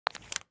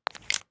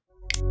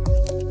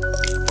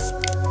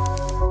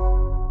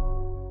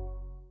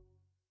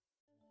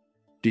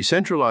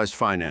Decentralized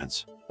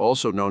finance,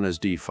 also known as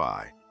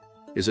DeFi,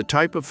 is a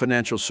type of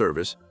financial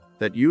service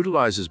that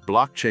utilizes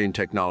blockchain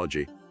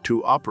technology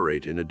to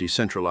operate in a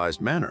decentralized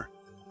manner,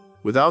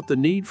 without the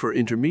need for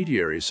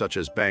intermediaries such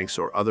as banks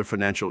or other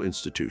financial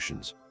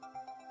institutions.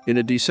 In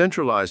a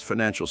decentralized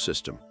financial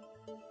system,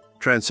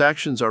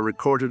 transactions are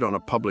recorded on a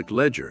public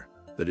ledger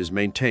that is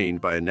maintained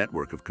by a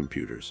network of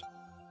computers.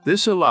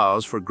 This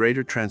allows for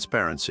greater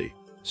transparency,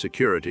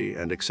 security,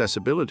 and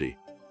accessibility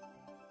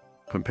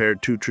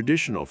compared to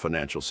traditional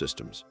financial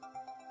systems.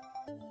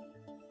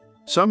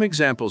 Some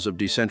examples of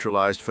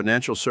decentralized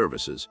financial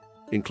services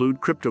include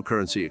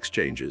cryptocurrency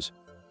exchanges,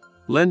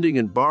 lending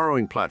and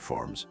borrowing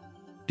platforms,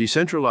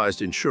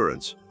 decentralized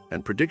insurance,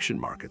 and prediction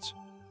markets.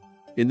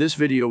 In this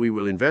video, we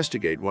will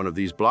investigate one of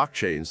these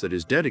blockchains that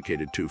is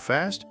dedicated to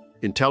fast,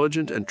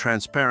 intelligent, and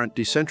transparent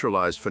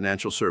decentralized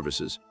financial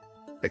services,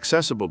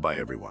 accessible by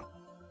everyone.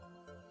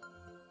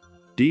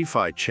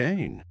 DeFi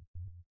Chain.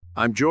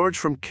 I'm George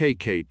from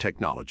KK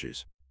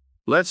Technologies.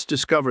 Let's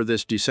discover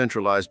this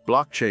decentralized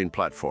blockchain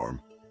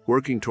platform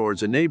working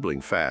towards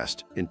enabling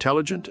fast,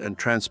 intelligent, and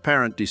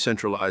transparent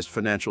decentralized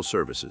financial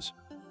services.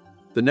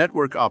 The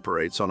network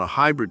operates on a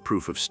hybrid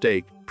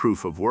proof-of-stake,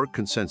 proof-of-work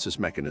consensus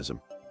mechanism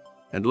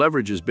and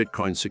leverages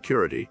Bitcoin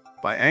security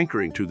by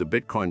anchoring to the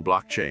Bitcoin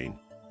blockchain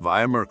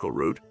via Merkle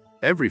route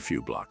every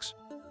few blocks.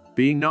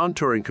 Being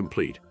non-Turing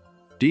complete,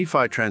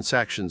 DeFi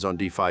transactions on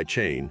DeFi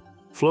Chain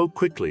flow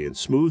quickly and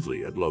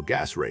smoothly at low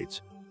gas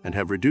rates and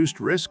have reduced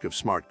risk of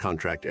smart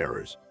contract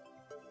errors.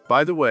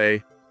 By the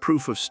way,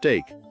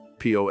 proof-of-stake,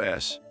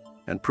 POS,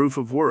 and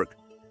proof-of-work,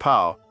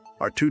 POW,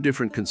 are two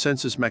different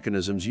consensus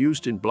mechanisms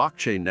used in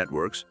blockchain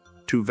networks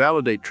to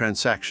validate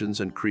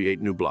transactions and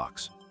create new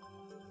blocks.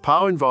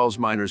 POW involves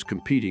miners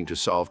competing to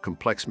solve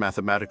complex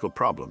mathematical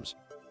problems,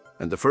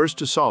 and the first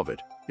to solve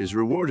it is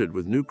rewarded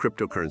with new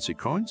cryptocurrency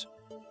coins.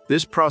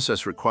 This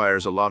process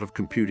requires a lot of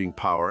computing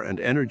power and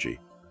energy,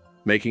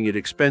 making it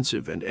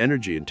expensive and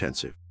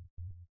energy-intensive.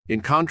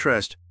 In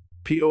contrast,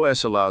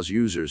 POS allows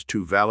users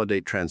to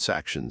validate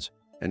transactions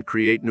and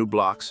create new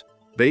blocks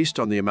based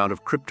on the amount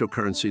of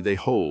cryptocurrency they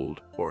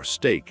hold or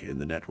stake in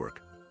the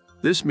network.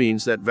 This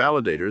means that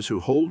validators who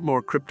hold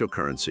more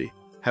cryptocurrency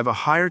have a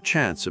higher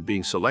chance of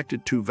being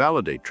selected to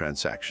validate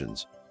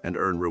transactions and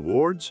earn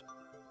rewards.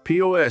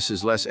 POS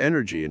is less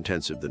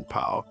energy-intensive than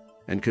POW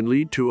and can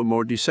lead to a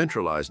more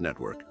decentralized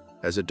network,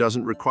 as it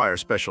doesn't require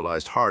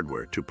specialized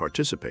hardware to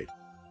participate.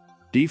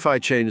 DeFi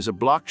Chain is a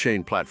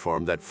blockchain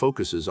platform that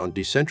focuses on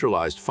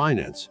decentralized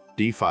finance,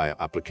 DeFi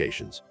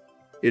applications.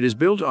 It is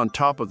built on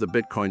top of the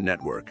Bitcoin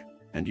network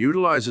and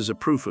utilizes a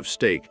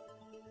proof-of-stake,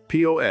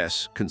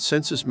 POS,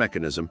 consensus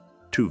mechanism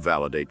to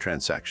validate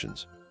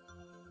transactions.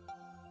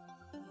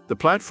 The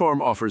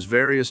platform offers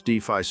various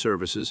DeFi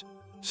services,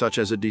 such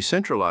as a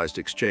decentralized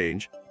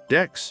exchange,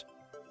 DEX,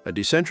 a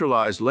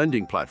decentralized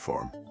lending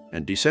platform,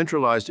 and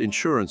decentralized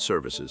insurance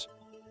services,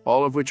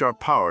 all of which are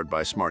powered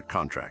by smart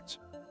contracts.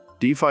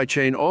 DeFi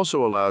Chain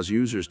also allows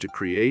users to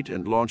create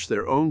and launch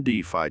their own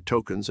DeFi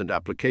tokens and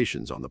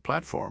applications on the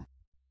platform.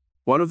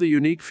 One of the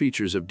unique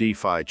features of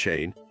DeFi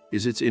Chain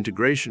is its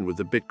integration with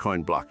the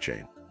Bitcoin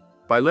blockchain.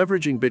 By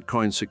leveraging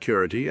Bitcoin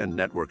security and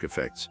network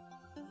effects,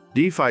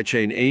 DeFi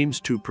Chain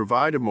aims to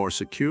provide a more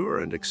secure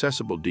and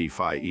accessible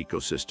DeFi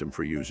ecosystem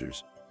for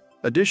users.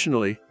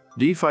 Additionally,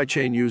 DeFi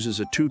Chain uses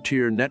a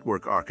two-tier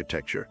network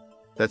architecture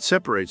that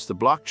separates the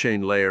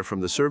blockchain layer from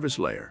the service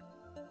layer,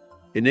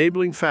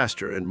 enabling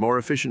faster and more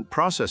efficient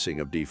processing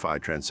of DeFi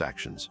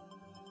transactions.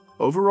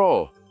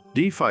 Overall,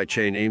 DeFi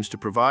Chain aims to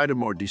provide a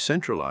more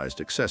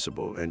decentralized,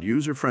 accessible, and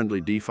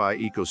user-friendly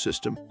DeFi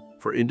ecosystem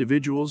for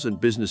individuals and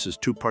businesses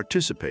to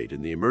participate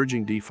in the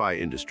emerging DeFi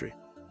industry.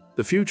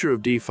 The future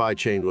of DeFi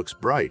Chain looks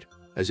bright,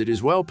 as it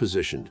is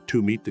well-positioned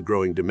to meet the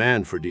growing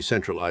demand for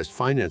decentralized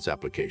finance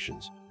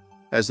applications.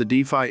 As the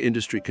DeFi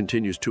industry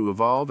continues to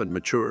evolve and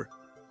mature,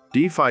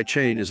 DeFi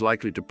Chain is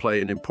likely to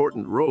play an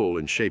important role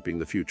in shaping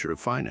the future of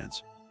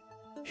finance.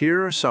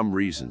 Here are some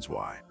reasons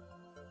why.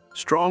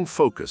 Strong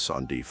focus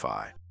on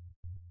DeFi.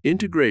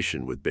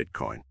 Integration with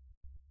Bitcoin.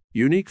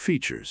 Unique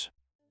features.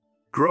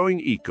 Growing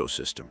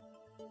ecosystem.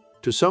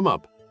 To sum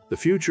up, the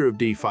future of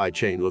DeFi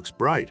Chain looks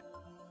bright,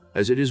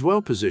 as it is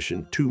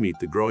well-positioned to meet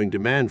the growing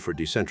demand for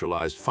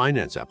decentralized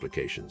finance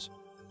applications.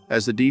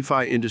 As the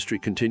DeFi industry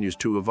continues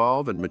to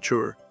evolve and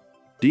mature,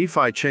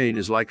 DeFi Chain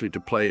is likely to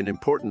play an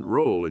important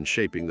role in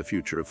shaping the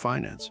future of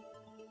finance.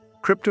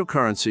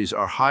 Cryptocurrencies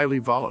are highly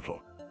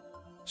volatile,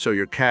 so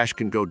your cash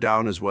can go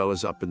down as well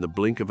as up in the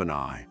blink of an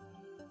eye.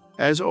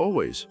 As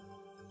always,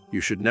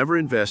 you should never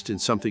invest in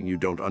something you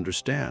don't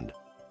understand.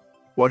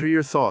 What are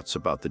your thoughts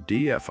about the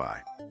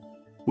DFI?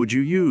 Would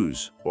you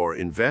use or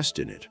invest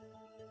in it?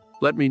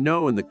 Let me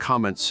know in the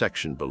comments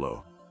section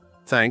below.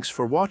 Thanks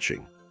for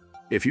watching.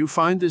 If you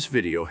find this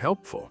video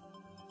helpful,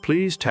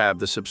 please tap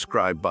the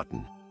subscribe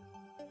button